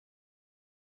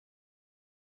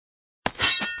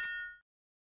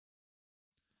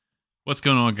What's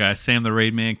going on, guys? Sam the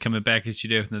Raid Man coming back at you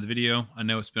today with another video. I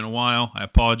know it's been a while. I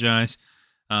apologize.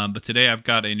 But today I've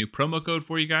got a new promo code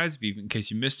for you guys, in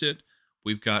case you missed it.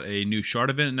 We've got a new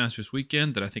shard event announced this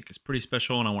weekend that I think is pretty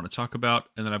special and I want to talk about.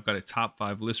 And then I've got a top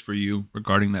 5 list for you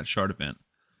regarding that shard event.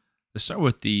 Let's start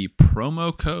with the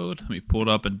promo code. Let me pull it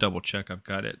up and double check I've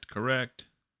got it correct.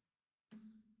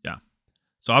 Yeah.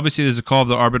 So obviously there's a Call of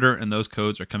the Arbiter and those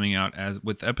codes are coming out as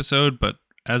with the episode. But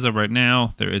as of right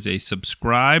now, there is a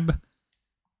subscribe.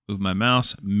 Move my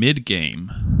mouse,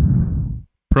 mid-game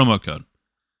promo code,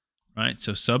 right?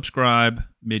 So subscribe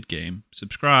mid-game.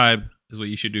 Subscribe is what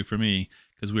you should do for me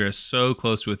because we are so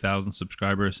close to 1,000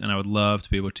 subscribers, and I would love to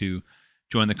be able to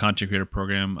join the content creator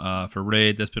program for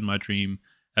Raid. That's been my dream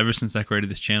ever since I created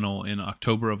this channel in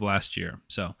October of last year.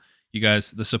 So you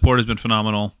guys, the support has been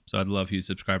phenomenal, so I'd love you to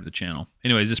subscribe to the channel.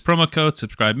 Anyways, this promo code,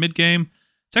 subscribe mid-game,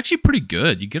 it's actually pretty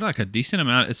good. You get like a decent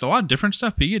amount. It's a lot of different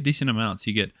stuff, but you get decent amounts.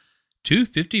 You get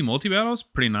 250 multi-battles,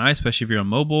 pretty nice, especially if you're on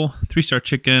mobile. 3-star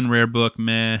chicken, rare book,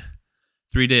 meh.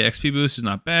 3-day XP boost is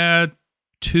not bad.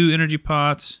 2 energy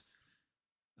pots,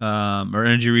 or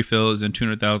energy refills, and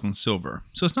 200,000 silver.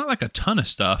 So it's not like a ton of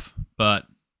stuff, but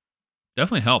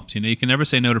definitely helps. You know, you can never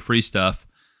say no to free stuff.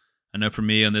 I know for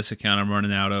me on this account, I'm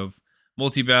running out of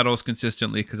multi-battles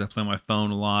consistently because I play on my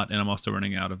phone a lot, and I'm also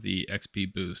running out of the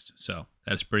XP boost. So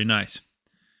that's pretty nice.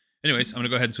 Anyways, I'm going to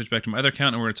go ahead and switch back to my other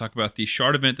account, and we're going to talk about the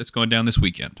shard event that's going down this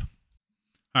weekend.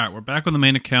 All right, we're back on the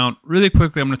main account. Really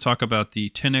quickly, I'm going to talk about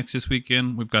the 10x this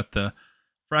weekend. We've got the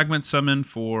fragment summon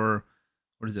for,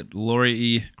 what is it,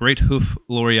 Great Hoof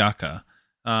Loriaka.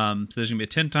 So there's going to be a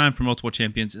 10 time for multiple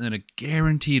champions, and then a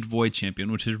guaranteed void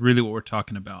champion, which is really what we're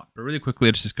talking about. But really quickly,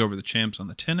 let's just go over the champs on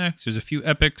the 10x. There's a few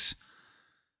epics.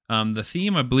 The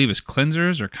theme, I believe, is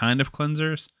cleansers, or kind of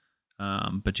cleansers.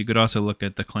 But you could also look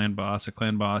at the clan boss,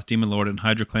 Demon Lord, and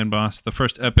Hydra clan boss. The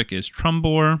first epic is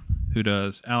Trumbor, who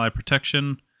does ally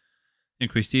protection,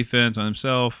 increased defense on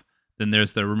himself. Then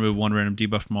there's the remove 1 random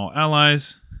debuff from all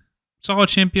allies. Solid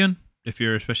champion, if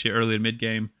you're especially early and mid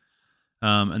game.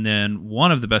 And then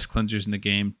one of the best cleansers in the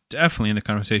game, definitely in the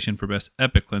conversation for best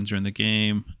epic cleanser in the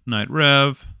game, Knight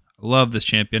Rev. I love this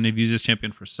champion. I've used this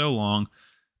champion for so long.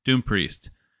 Doom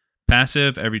Priest.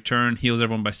 Passive, every turn, heals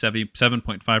everyone by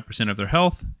 7.5% of their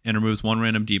health and removes 1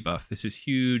 random debuff. This is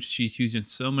huge. She's used in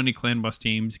so many clan boss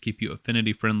teams to keep you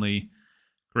affinity friendly.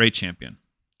 Great champion.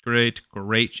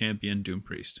 Great champion, Doom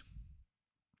Priest.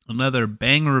 Another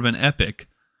banger of an epic.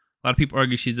 A lot of people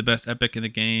argue she's the best epic in the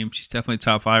game. She's definitely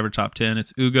top 5 or top 10.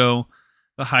 It's Ugo,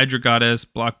 the Hydra goddess,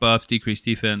 block buffs, decreased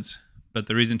defense. But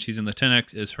the reason she's in the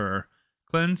 10x is her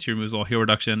cleanse. She removes all heal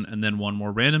reduction and then 1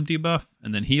 more random debuff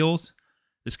and then heals.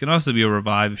 This can also be a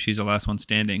revive if she's the last one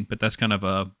standing, but that's kind of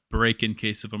a break in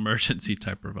case of emergency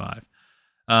type revive.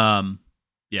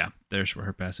 Yeah, there's where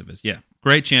her passive is. Yeah,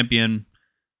 great champion.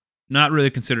 Not really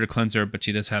considered a cleanser, but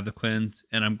she does have the cleanse,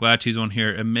 and I'm glad she's on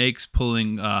here. It makes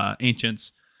pulling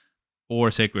ancients or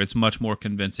sacreds much more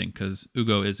convincing because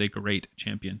Ugo is a great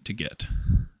champion to get.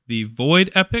 The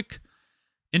Void Epic,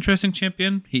 interesting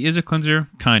champion. He is a cleanser,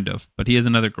 kind of, but he is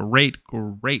another great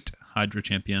Hydra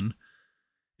champion.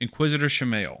 Inquisitor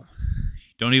Shamael.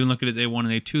 Don't even look at his A1 and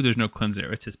A2. There's no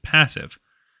cleanser. It's his passive.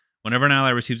 Whenever an ally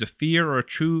receives a fear or a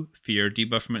true fear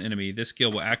debuff from an enemy, this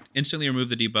skill will instantly remove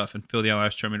the debuff and fill the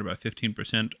ally's turn meter by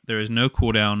 15%. There is no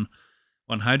cooldown.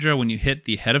 On Hydra, when you hit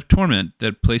the head of torment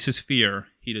that places fear,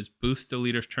 he does boost the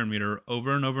leader's turn meter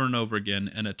over and over and over again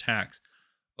and attacks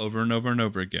over and over and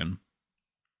over again.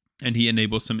 And he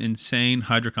enables some insane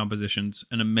Hydra compositions.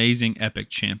 An amazing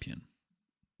epic champion.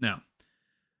 Now,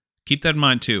 keep that in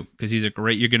mind too, because he's a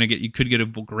great. You could get a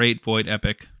great Void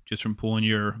Epic just from pulling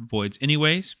your Voids.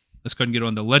 Anyways, let's go ahead and get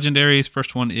on the legendaries.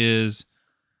 First one is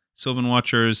Sylvan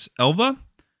Watcher's Elva,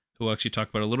 who we'll actually talk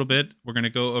about a little bit. We're going to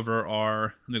go over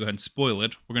our. Let me go ahead and spoil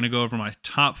it. We're going to go over my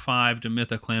top 5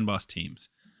 Demytha clan boss teams,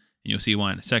 and you'll see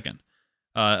why in a second.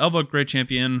 Elva, great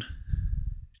champion.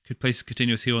 Could place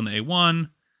continuous heal on the A1.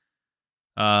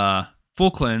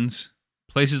 Full cleanse.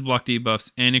 Places block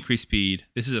debuffs and increased speed.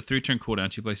 This is a 3-turn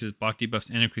cooldown. She places block debuffs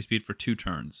and increased speed for 2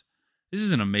 turns. This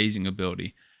is an amazing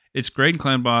ability. It's great in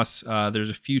clan boss. There's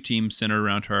a few teams centered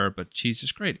around her, but she's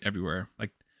just great everywhere. Like,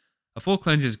 a full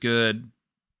cleanse is good.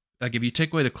 Like, if you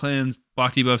take away the cleanse,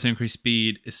 block debuffs and increased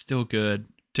speed is still good.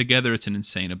 Together, it's an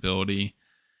insane ability.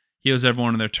 Heals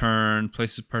everyone in their turn.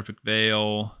 Places perfect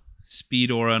veil.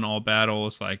 Speed aura in all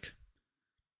battles. Like,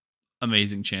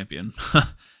 amazing champion.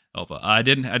 Elva. I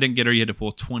didn't get her. You had to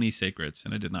pull 20 sacreds,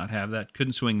 and I did not have that.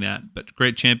 Couldn't swing that, but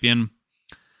great champion.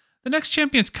 The next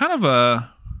champion's kind of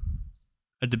a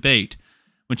debate.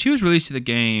 when she was released to the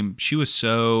game, she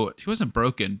wasn't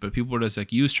broken, but people were just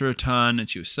like used her a ton, and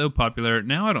she was so popular.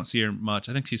 Now I don't see her much.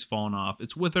 I think she's fallen off.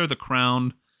 It's with her, the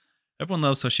crown. Everyone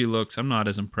loves how she looks. I'm not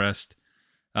as impressed.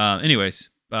 Anyways,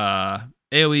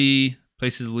 AoE,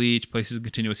 places leech, places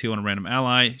continuous heal on a random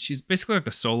ally. She's basically like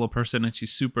a solo person, and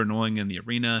she's super annoying in the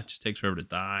arena. It just takes forever to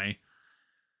die.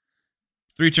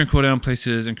 3-turn cooldown,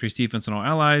 places increased defense on all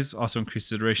allies. Also increases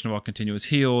the duration of all continuous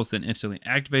heals. Then instantly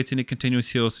activates any continuous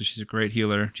heals, so she's a great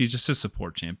healer. She's just a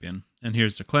support champion. And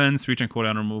here's the cleanse. 3-turn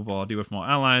cooldown, remove all debuff from all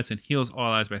allies, and heals all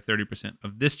allies by 30%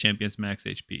 of this champion's max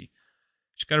HP.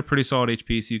 She's got a pretty solid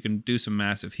HP, so you can do some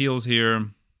massive heals here.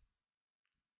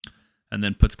 And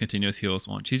then puts continuous heals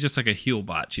on. She's just like a heal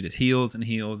bot. She just heals and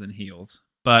heals and heals.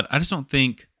 But I just don't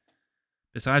think,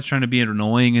 besides trying to be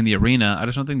annoying in the arena, I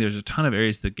just don't think there's a ton of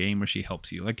areas of the game where she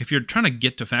helps you. Like, if you're trying to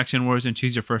get to faction wars and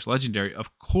she's your first legendary,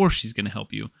 of course she's going to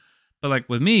help you. But like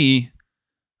with me,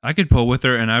 I could pull with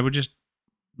her and I would just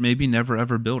maybe never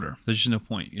ever build her. There's just no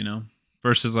point, you know?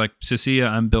 Versus like Cecilia,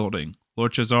 I'm building.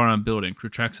 Lord Chazar, I'm building.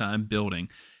 Krutraxa, I'm building.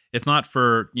 If not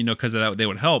for, you know, because of that, they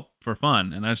would help for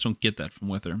fun. And I just don't get that from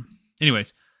with her.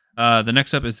 Anyways, the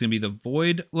next up is going to be the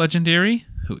Void Legendary,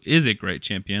 who is a great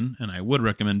champion, and I would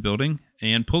recommend building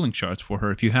and pulling shards for her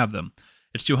if you have them.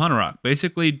 It's 2 Hanorok.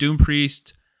 Basically, Doom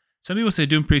Priest. Some people say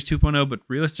Doom Priest 2.0, but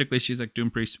realistically, she's like Doom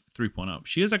Priest 3.0.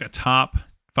 She is like a top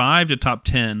 5 to top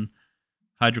 10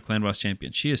 Hydra Clan boss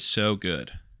champion. She is so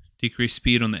good. Decreased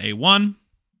speed on the A1.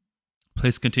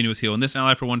 Place continuous heal on this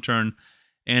ally for 1 turn,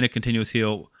 and a continuous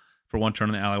heal for 1 turn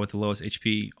on the ally with the lowest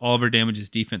HP. All of her damage is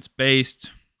defense-based.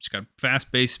 She's got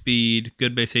fast base speed,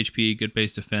 good base HP, good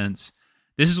base defense.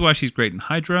 This is why she's great in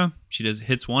Hydra. She does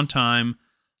hits 1 time,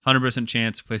 100%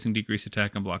 chance of placing decreased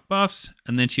attack and block buffs,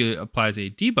 and then she applies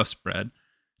a debuff spread,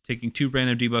 taking 2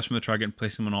 random debuffs from the target and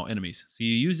placing them on all enemies. So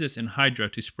you use this in Hydra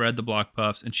to spread the block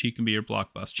buffs, and she can be your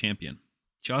block buffs champion.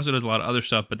 She also does a lot of other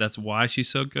stuff, but that's why she's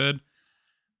so good.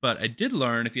 But I did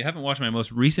learn, if you haven't watched my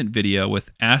most recent video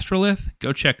with Astrolith,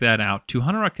 go check that out. 2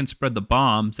 Hanorok can spread the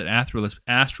bombs that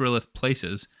Astrolith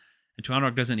places, and 2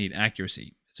 Hanorok doesn't need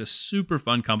accuracy. It's a super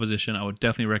fun composition. I would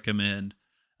definitely recommend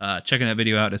checking that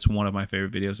video out. It's one of my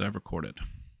favorite videos I've recorded.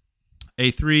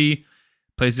 A3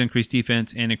 places increased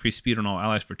defense and increased speed on all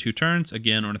allies for 2 turns,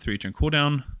 again on a 3-turn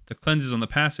cooldown. The cleanse is on the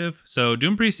passive. So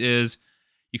Doom Priest is,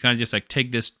 you kind of just like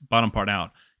take this bottom part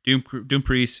out. Doom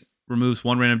Priest removes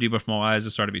 1 random debuff from all allies at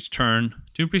the start of each turn.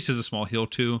 Doom Priest has a small heal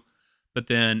too, but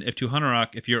then if 2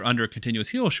 Hanorok, if you're under a continuous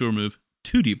heal, she'll remove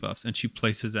 2 debuffs, and she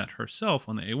places that herself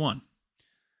on the A1.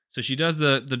 So she does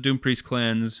the Doom Priest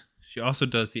cleanse. She also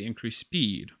does the increased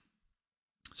speed.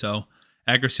 So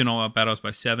accuracy in all out battles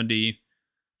by 70.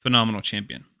 Phenomenal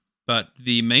champion. But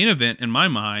the main event in my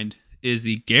mind is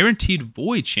the guaranteed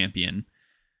Void champion,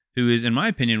 who is, in my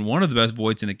opinion, one of the best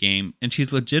Voids in the game, and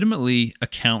she's legitimately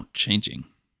account changing.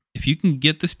 If you can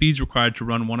get the speeds required to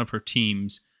run one of her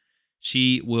teams,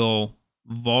 she will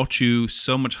vault you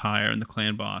so much higher in the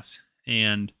clan boss.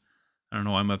 And I don't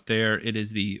know why I'm up there. It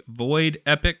is the Void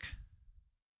Epic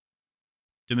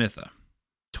Demytha.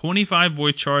 25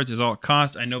 Void shards is all it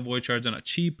costs. I know Void shards are not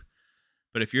cheap,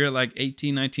 but if you're at like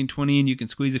 18, 19, 20 and you can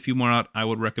squeeze a few more out, I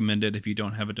would recommend it if you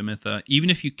don't have a Demytha. Even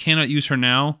if you cannot use her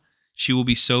now, she will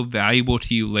be so valuable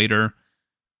to you later.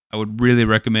 I would really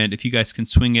recommend, if you guys can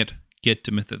swing it, get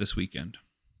Demytha this weekend.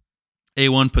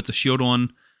 A1 puts a shield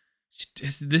on.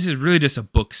 This is really just a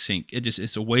book sink.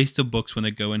 It's a waste of books when they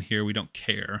go in here. We don't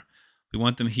care. We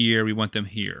want them here. We want them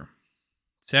here.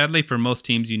 Sadly, for most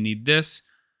teams, you need this.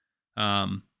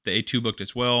 The A2 booked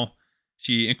as well.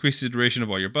 She increases the duration of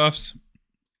all your buffs,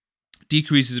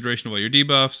 decreases the duration of all your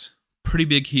debuffs, pretty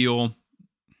big heal,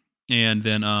 and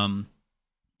then,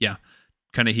 yeah,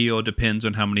 kind of heal depends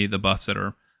on how many of the buffs that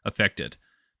are affected.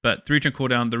 But 3-turn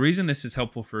cooldown, the reason this is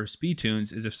helpful for speed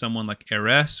tunes is if someone like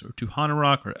RS or 2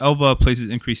 Hanorok or Elva places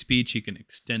increased speed, she can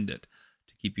extend it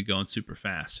to keep you going super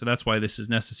fast. So that's why this is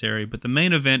necessary. But the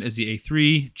main event is the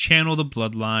A3, Channel the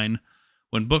Bloodline.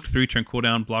 When booked, 3-turn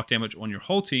cooldown, block damage on your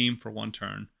whole team for 1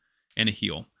 turn, and a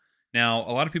heal. Now,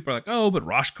 a lot of people are like, oh, but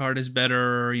Roshkard is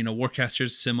better, you know, Warcaster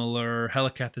is similar,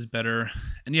 Helikath is better.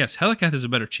 And yes, Helikath is a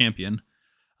better champion.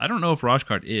 I don't know if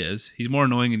Roshkard is. He's more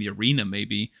annoying in the arena,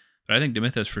 maybe. But I think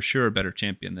Demytha is for sure a better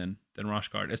champion than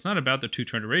Roshkard. It's not about the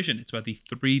 2-turn duration. It's about the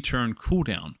 3-turn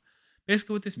cooldown.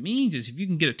 Basically, what this means is if you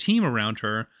can get a team around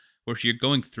her where you're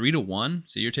going 3-to-1,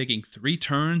 so you're taking 3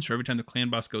 turns for every time the clan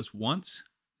boss goes once,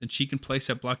 then she can place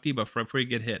that block debuff right before you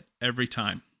get hit every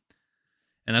time.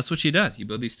 And that's what she does. You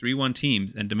build these 3-1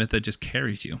 teams, and Demytha just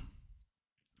carries you.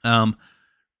 I'm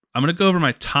going to go over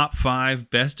my top 5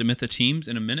 best Demytha teams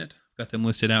in a minute. I've got them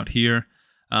listed out here.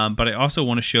 But I also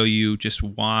want to show you just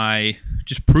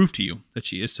prove to you that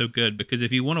she is so good. Because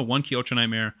if you want a 1-key Ultra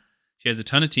Nightmare, she has a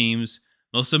ton of teams.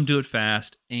 Most of them do it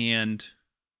fast, and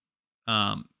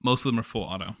most of them are full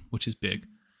auto, which is big.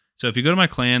 So if you go to my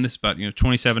clan, this is about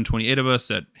 27, 28 of us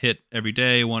that hit every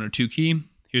day 1 or 2 key.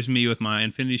 Here's me with my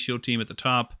Infinity Shield team at the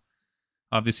top.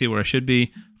 Obviously where I should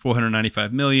be,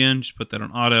 495 million. Just put that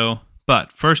on auto.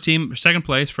 But first team, second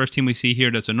place, first team we see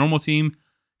here, that's a normal team.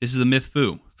 This is the Myth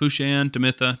Fu. Fushan,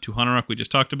 Demytha, 200 Rock we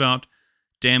just talked about.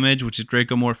 Damage, which is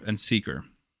Dracomorph, and Seeker.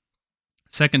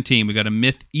 Second team, we got a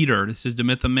Myth Eater. This is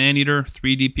Demytha Man-Eater,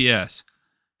 3 DPS.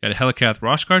 Got a Helicath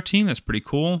Roshkar team. That's pretty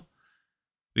cool.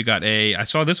 We got I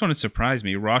saw this one, it surprised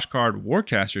me. Roshkard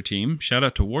Warcaster team. Shout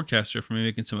out to Warcaster for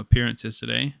making some appearances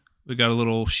today. We got a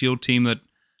little shield team that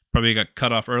probably got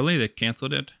cut off early. They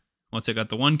canceled it once they got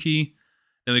the 1 key.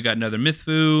 Then we got another Myth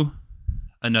Fu.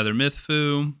 Another Myth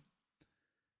Fu.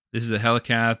 This is a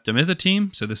Helicath Demytha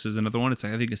team. So this is another one. I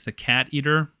think it's the Cat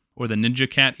Eater or the Ninja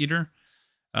Cat Eater.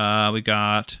 We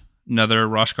got another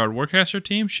Roshkard Warcaster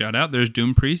team. Shout out. There's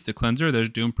Doom Priest, the Cleanser. There's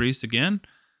Doom Priest again.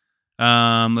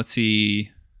 Let's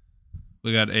see.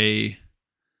 We got a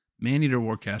Man-Eater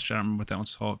Warcaster. I don't remember what that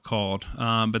one's called.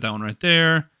 But that one right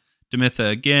there. Demytha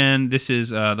again. This is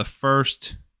the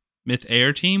first Myth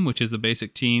Air team, which is the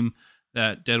basic team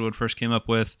that Deadwood first came up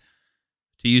with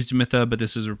to use Demytha, but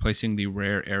this is replacing the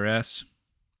rare Heiress.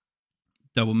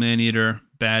 Double Man-Eater,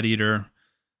 Bat Eater.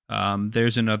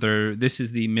 There's another. This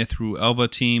is the Myth Ruelva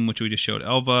team, which we just showed.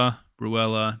 Elva,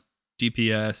 Ruella,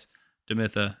 DPS,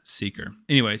 Demytha, Seeker.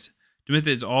 Anyways, Demytha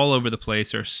is all over the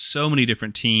place. There are so many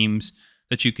different teams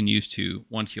that you can use to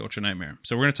 1-key Ultra Nightmare.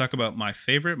 So we're going to talk about my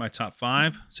favorite, my top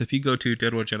 5. So if you go to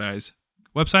Deadwood Jedi's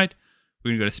website,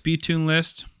 we're going to go to Speed Tune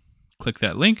List, click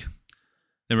that link.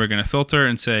 Then we're going to filter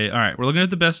and say, all right, we're looking at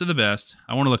the best of the best.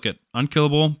 I want to look at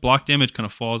unkillable. Block damage kind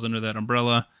of falls under that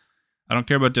umbrella. I don't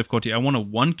care about difficulty. I want a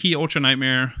 1-key Ultra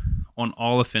Nightmare on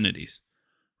all affinities.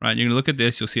 Right? You're going to look at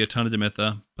this. You'll see a ton of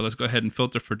Demytha. But let's go ahead and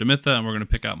filter for Demytha, and we're going to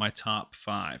pick out my top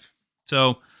 5.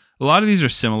 So a lot of these are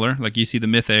similar. Like you see the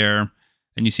Myth Air,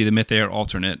 and you see the Myth Air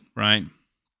alternate, right?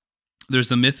 There's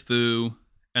the Myth Fu,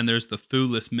 and there's the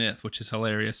Fu-less Myth, which is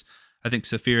hilarious. I think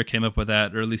Saphira came up with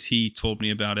that, or at least he told me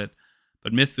about it.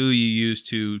 But Myth Fu you use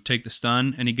to take the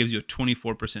stun, and he gives you a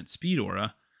 24% speed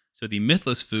aura. So the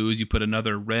Mythless Fu is you put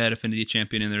another red affinity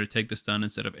champion in there to take the stun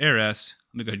instead of Heiress.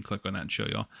 Let me go ahead and click on that and show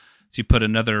y'all. So you put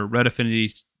another red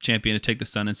affinity champion to take the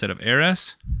stun instead of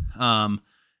Heiress.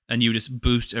 And you just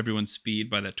boost everyone's speed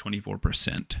by that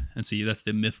 24%. And so that's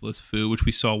the Mythless Fu, which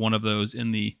we saw one of those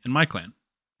in my clan.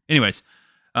 Anyways,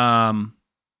 I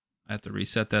have to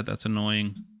reset that. That's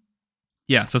annoying.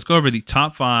 Yeah, so let's go over the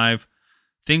top 5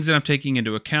 things that I'm taking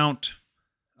into account.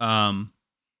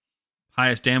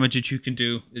 Highest damage that you can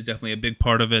do is definitely a big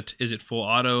part of it. Is it full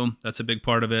auto? That's a big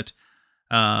part of it.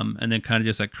 And then kind of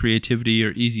just like creativity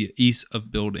or ease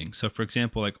of building. So for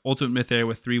example, like Ultimate Myth Air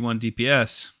with 3-1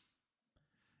 DPS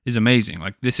is amazing.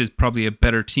 Like this is probably a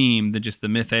better team than just the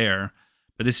Myth Air,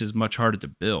 but this is much harder to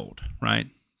build, right?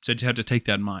 So you have to take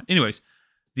that in mind. Anyways,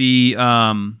 the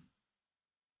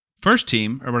first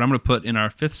team, or what I'm going to put in our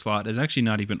 5th slot, is actually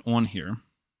not even on here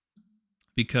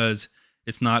because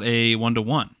it's not a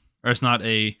 1-to-1, or it's not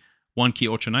a 1-key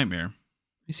Ultra Nightmare.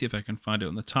 Let me see if I can find it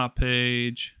on the top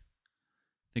page.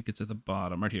 I think it's at the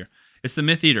bottom right here. It's the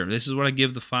Myth Eater. This is what I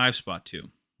give the 5 spot to.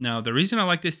 Now, the reason I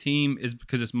like this team is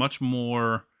because it's much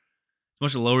lower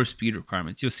speed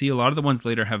requirements. You'll see a lot of the ones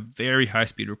later have very high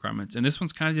speed requirements, and this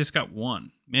one's kind of just got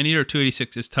 1. Man-Eater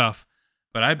 286 is tough,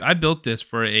 but I built this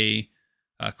for a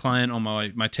client on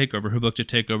my takeover who booked a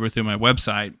takeover through my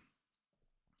website.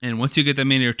 And once you get that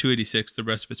Man-Eater 286, the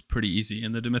rest of it's pretty easy,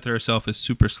 and the Demytha herself is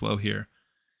super slow here.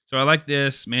 So I like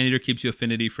this. Man-Eater keeps you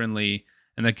affinity friendly,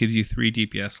 and that gives you 3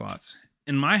 DPS slots.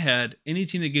 In my head, any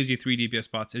team that gives you 3 DPS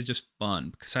spots is just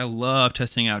fun because I love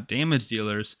testing out damage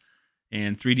dealers,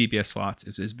 and 3 DPS slots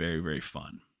is very, very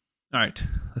fun. All right,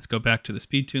 let's go back to the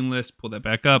speed tune list, pull that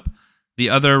back up. The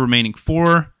other remaining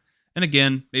 4, and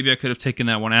again, maybe I could have taken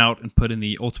that one out and put in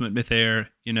the Ultimate Myth Air,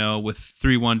 with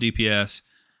 3-1 DPS,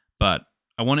 but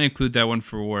I want to include that one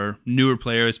for newer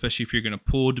players, especially if you're going to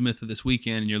pull Demytha this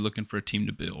weekend and you're looking for a team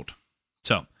to build.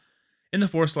 So, in the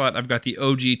 4th slot, I've got the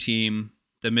OG team,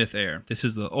 the Myth Air. This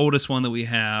is the oldest one that we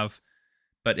have,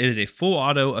 but it is a full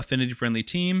auto affinity-friendly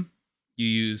team. You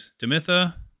use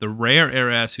Demytha, the rare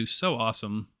Heiress, who's so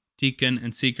awesome, Deacon,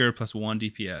 and Seeker plus 1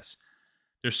 DPS.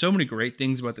 There's so many great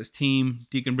things about this team.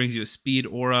 Deacon brings you a speed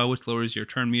aura, which lowers your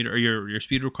turn meter or your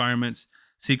speed requirements.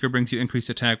 Seeker brings you increased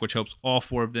attack, which helps all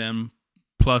 4 of them,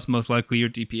 plus most likely your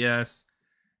DPS.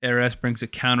 Heiress brings a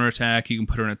counterattack. You can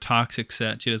put her in a toxic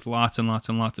set. She does lots and lots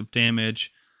and lots of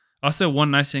damage. Also,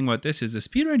 one nice thing about this is the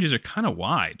speed ranges are kind of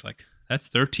wide. Like, that's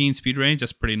 13 speed range.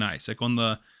 That's pretty nice. Like, on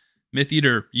the Myth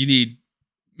Eater, you need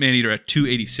Man Eater at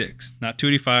 286, not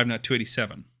 285, not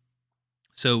 287.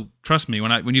 So trust me,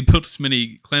 when you build as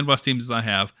many clan boss teams as I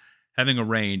have, having a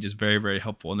range is very, very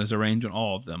helpful, and there's a range on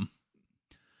all of them.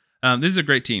 This is a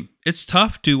great team. It's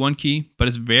tough to one key, but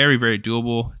it's very, very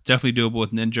doable. It's definitely doable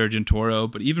with Ninja or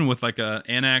Gentoro, but even with like a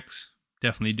Anax,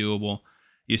 definitely doable.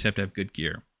 You just have to have good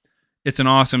gear. It's an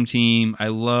awesome team. I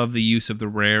love the use of the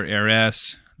rare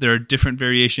RS. There are different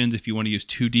variations if you want to use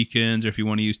 2 Deacons or if you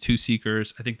want to use 2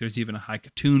 Seekers. I think there's even a High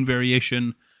Katoon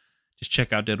variation. Just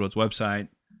check out Deadwood's website.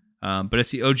 But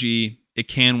it's the OG. It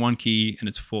can one key, and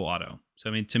it's full auto. So,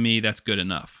 I mean, to me, that's good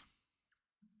enough.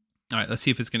 All right, let's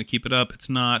see if it's going to keep it up. It's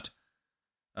not.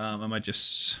 I might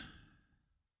just...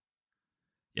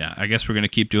 Yeah, I guess we're going to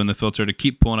keep doing the filter to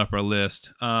keep pulling up our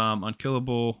list.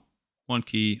 Unkillable, one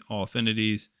key, all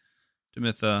affinities.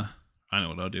 Demytha, I know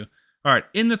what I'll do. All right,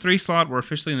 in the 3 slot, we're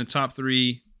officially in the top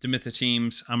 3 Demytha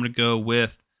teams. I'm going to go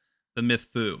with the Myth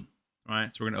Fu. All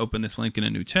right, so we're going to open this link in a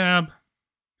new tab.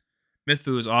 Myth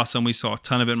Fu is awesome. We saw a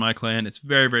ton of it in my clan. It's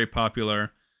very, very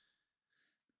popular.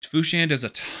 Fushan does a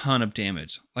ton of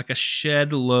damage, like a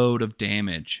shed load of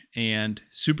damage, and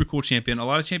super cool champion. A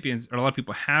lot of champions, or a lot of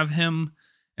people have him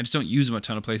and just don't use him a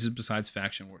ton of places besides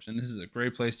Faction Wars. And this is a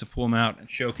great place to pull him out and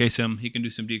showcase him. He can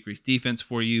do some decreased defense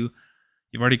for you.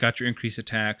 You've already got your increased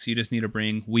attacks. You just need to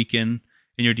bring Weaken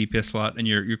in your DPS slot, and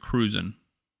you're cruising.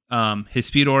 His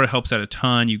speed aura helps out a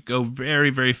ton. You go very,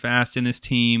 very fast in this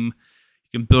team.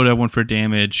 You can build everyone for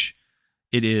damage.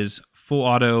 It is full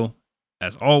auto,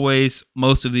 as always.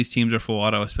 Most of these teams are full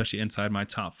auto, especially inside my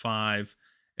top 5.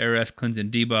 ARS, cleanse, and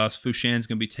debuffs. Fushan's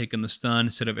going to be taking the stun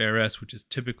instead of ARS, which is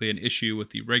typically an issue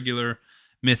with the regular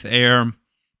Myth Air.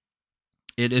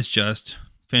 It is just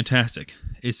fantastic.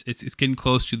 It's getting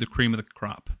close to the cream of the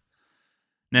crop.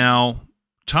 Now,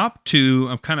 top 2,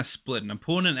 I'm kind of splitting. I'm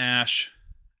pulling an Ash,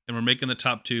 and we're making the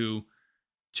top 2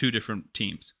 different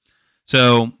teams.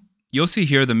 So you'll see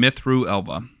here the Mythru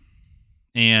Elva.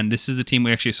 And this is a team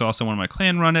we actually saw someone in my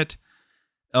clan run it.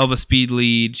 Elva speed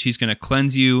lead. She's going to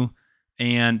cleanse you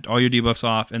and all your debuffs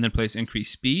off and then place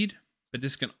increased speed. But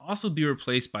this can also be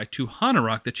replaced by 2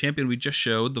 Hanorok, the champion we just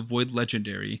showed, the Void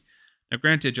Legendary. Now,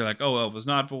 granted, you're like, oh, Elva's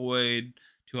not Void,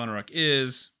 2 Hanorok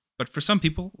is. But for some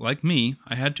people, like me,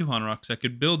 I had 2 Hanoroks. I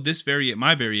could build this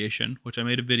my variation, which I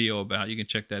made a video about. You can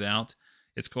check that out.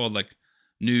 It's called like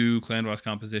New Clan Boss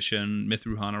Composition,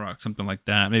 Mythru Hanorok, something like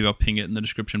that. Maybe I'll ping it in the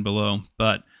description below.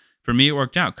 But for me, it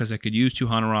worked out because I could use 2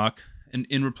 Hanorok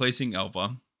in replacing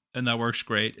Elva, and that works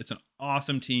great. It's an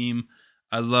awesome team.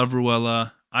 I love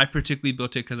Ruella. I particularly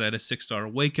built it because I had a 6-star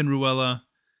Awakened Ruella.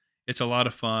 It's a lot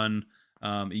of fun.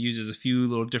 It uses a few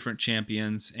little different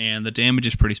champions, and the damage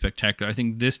is pretty spectacular. I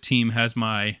think this team has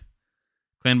my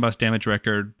Clan Boss damage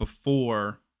record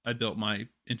before I built my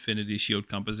Infinity Shield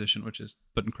composition, which is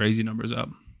putting crazy numbers up.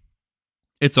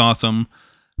 It's awesome.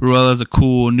 Ruella is a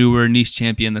cool, newer, niche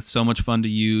champion that's so much fun to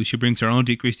use. She brings her own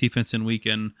decreased defense and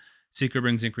weaken. Seeker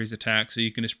brings increased attack, so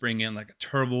you can just bring in like a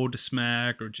Turvo to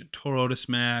smack or Gentoro to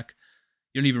smack.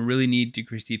 You don't even really need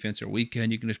decreased defense or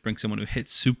weaken. You can just bring someone who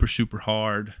hits super, super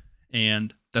hard,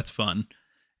 and that's fun.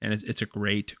 And it's a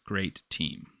great, great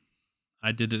team.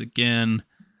 I did it again.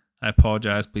 I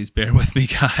apologize. Please bear with me,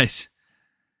 guys.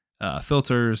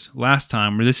 Filters. Last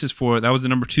time, that was the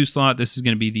number 2 slot. This is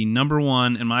going to be the number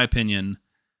 1, in my opinion,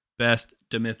 best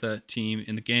Demytha team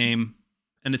in the game,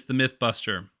 and it's the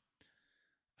Mythbuster.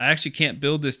 I actually can't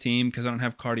build this team because I don't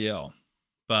have Cardiel,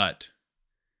 but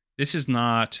this is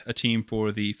not a team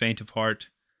for the faint of heart.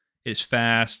 It's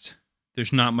fast.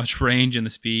 There's not much range in the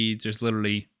speeds. There's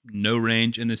literally no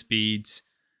range in the speeds.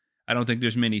 I don't think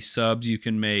there's many subs you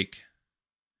can make,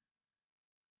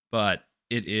 but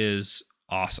it is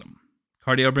awesome.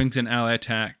 Cardiel brings in ally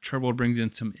attack. Turvo brings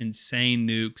in some insane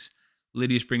nukes.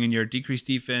 Lydia's bringing your decreased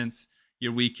defense,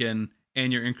 your weaken,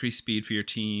 and your increased speed for your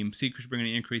team. Seeker's bringing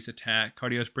an increased attack.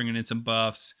 Cardio's bringing in some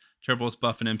buffs. Turvo's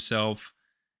buffing himself.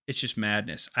 It's just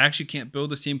madness. I actually can't build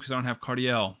this team because I don't have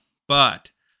Cardiel, but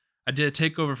I did a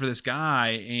takeover for this guy,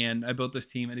 and I built this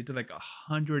team, and he did like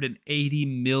 180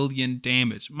 million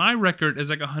damage. My record is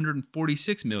like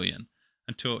 146 million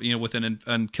until, with an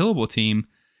unkillable team,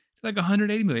 like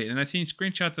 180 million. And I've seen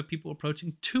screenshots of people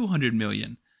approaching 200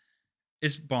 million.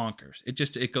 It's bonkers.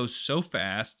 It goes so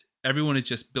fast. Everyone is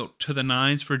just built to the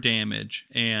nines for damage.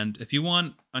 And if you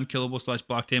want unkillable /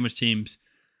 block damage teams,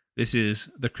 this is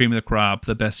the cream of the crop,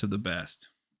 the best of the best.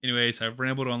 Anyways, I've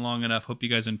rambled on long enough. Hope you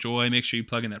guys enjoy. Make sure you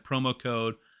plug in that promo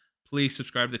code. Please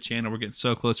subscribe to the channel. We're getting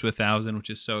so close to 1,000, which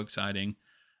is so exciting.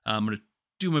 I'm going to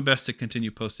do my best to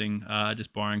continue posting,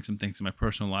 just barring some things in my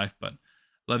personal life. But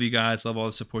love you guys. Love all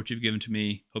the support you've given to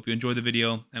me. Hope you enjoy the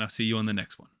video, and I'll see you on the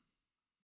next one.